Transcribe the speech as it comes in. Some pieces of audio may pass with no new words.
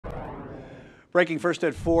Breaking first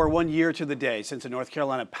at 4, 1 year to the day since a North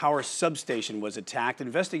Carolina power substation was attacked.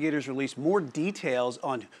 Investigators released more details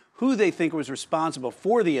on who they think was responsible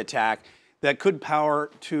for the attack that could cut power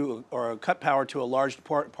to a large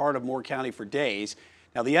part of Moore County for days.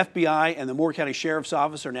 Now, the FBI and the Moore County Sheriff's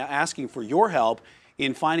Office are now asking for your help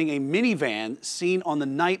in finding a minivan seen on the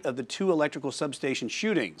night of the 2 electrical substation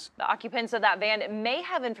shootings. The occupants of that van may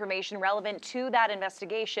have information relevant to that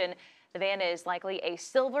investigation. The van is likely a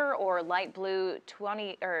silver or light blue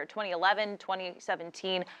 2011,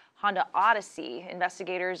 2017 Honda Odyssey.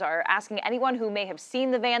 Investigators are asking anyone who may have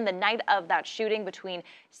seen the van the night of that shooting between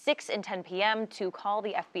 6 and 10 p.m. to call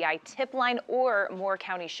the FBI tip line or Moore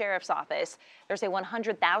County Sheriff's Office. There's a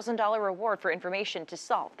 $100,000 reward for information to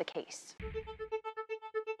solve the case.